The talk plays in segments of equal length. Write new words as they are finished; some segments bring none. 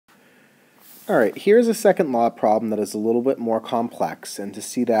Alright, here's a second law problem that is a little bit more complex, and to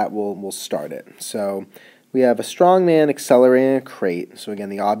see that we'll start it. So we have a strong man accelerating a crate. So again,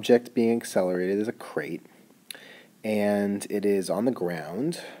 the object being accelerated is a crate, and it is on the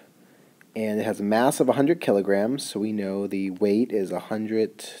ground, and it has a mass of 100 kilograms, so we know the weight is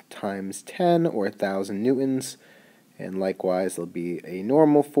 100 times 10 or 1,000 newtons, and likewise there'll be a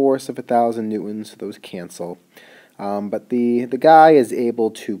normal force of 1,000 newtons, so those cancel. But the guy is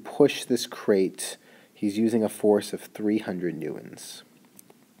able to push this crate. He's using a force of 300 newtons.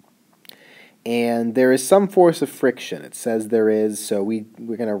 And there is some force of friction. It says there is, so we're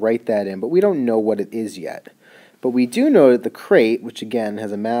going to write that in, but we don't know what it is yet. But we do know that the crate, which again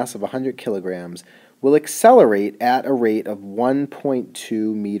has a mass of 100 kilograms, will accelerate at a rate of 1.2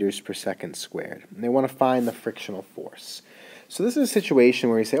 meters per second squared. And they want to find the frictional force. So this is a situation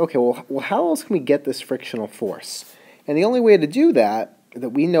where you say, okay, well how else can we get this frictional force? And the only way to do that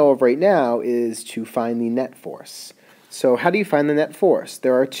we know of right now is to find the net force. So how do you find the net force?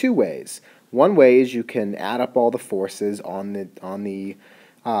 There are two ways. One way is you can add up all the forces on the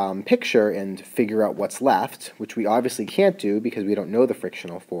picture and figure out what's left, which we obviously can't do because we don't know the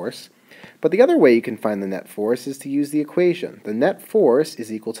frictional force. But the other way you can find the net force is to use the equation. The net force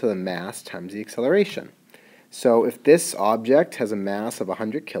is equal to the mass times the acceleration. So if this object has a mass of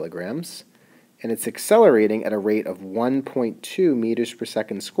 100 kilograms and it's accelerating at a rate of 1.2 meters per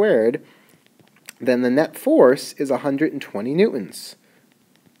second squared, then the net force is 120 newtons.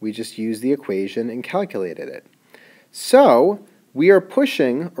 We just used the equation and calculated it. So we are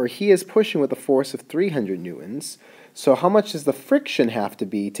pushing, or he is pushing with a force of 300 newtons. So how much does the friction have to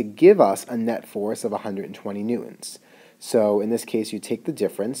be to give us a net force of 120 newtons? So in this case, you take the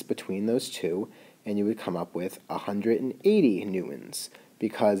difference between those two, and you would come up with 180 newtons.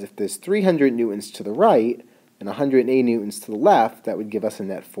 Because if there's 300 newtons to the right and 180 newtons to the left, that would give us a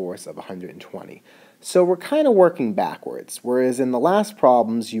net force of 120. So we're kind of working backwards. Whereas in the last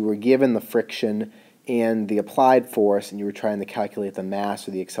problems, you were given the friction and the applied force, and you were trying to calculate the mass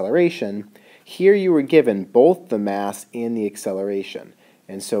or the acceleration. Here you were given both the mass and the acceleration.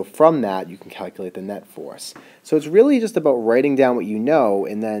 And so from that, you can calculate the net force. So it's really just about writing down what you know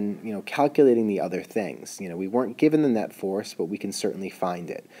and then, calculating the other things. We weren't given the net force, but we can certainly find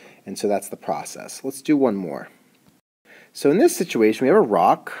it. And so that's the process. Let's do one more. So in this situation, we have a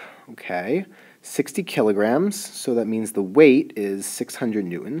rock, 60 kilograms. So that means the weight is 600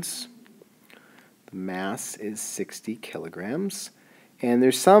 newtons. The mass is 60 kilograms. And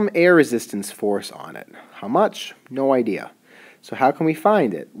there's some air resistance force on it. How much? No idea. So how can we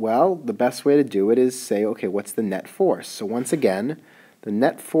find it? Well, the best way to do it is say, okay, what's the net force? So once again, the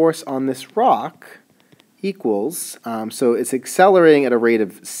net force on this rock equals, so it's accelerating at a rate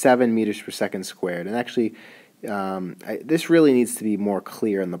of 7 meters per second squared. And actually, this really needs to be more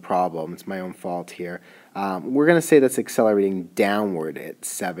clear in the problem. It's my own fault here. We're going to say that's accelerating downward at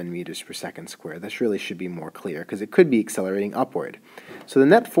 7 meters per second squared. This really should be more clear because it could be accelerating upward. So the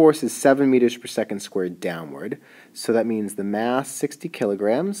net force is 7 meters per second squared downward. So that means the mass, 60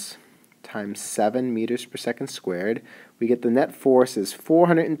 kilograms, times 7 meters per second squared. We get the net force is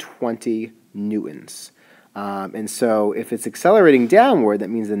 420 newtons. And so if it's accelerating downward, that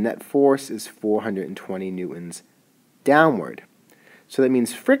means the net force is 420 newtons downward. So that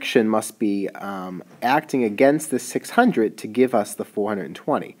means friction must be acting against the 600 to give us the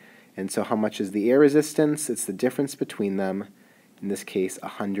 420. And so how much is the air resistance? It's the difference between them. In this case,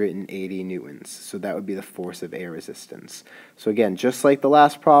 180 newtons. So that would be the force of air resistance. So again, just like the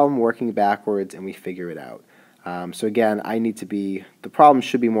last problem, working backwards, and we figure it out. So again, the problem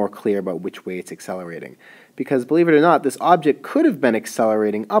should be more clear about which way it's accelerating. Because believe it or not, this object could have been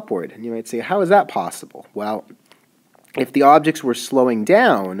accelerating upward. And you might say, how is that possible? Well, if the objects were slowing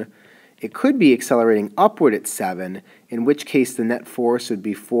down, it could be accelerating upward at 7, in which case the net force would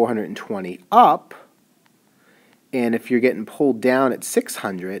be 420 up. And if you're getting pulled down at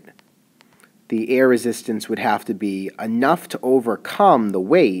 600, the air resistance would have to be enough to overcome the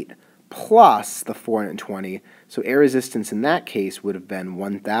weight plus the 420. So air resistance in that case would have been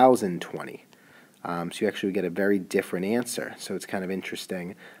 1,020. So you actually get a very different answer. So it's kind of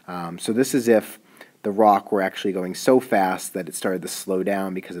interesting. So this is if the rock were actually going so fast that it started to slow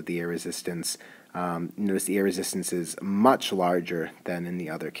down because of the air resistance. Notice the air resistance is much larger than in the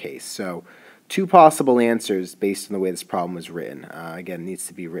other case. So two possible answers based on the way this problem was written. Again, it needs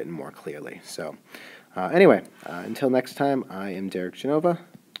to be written more clearly. So anyway, until next time, I am Derek Genova.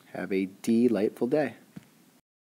 Have a delightful day.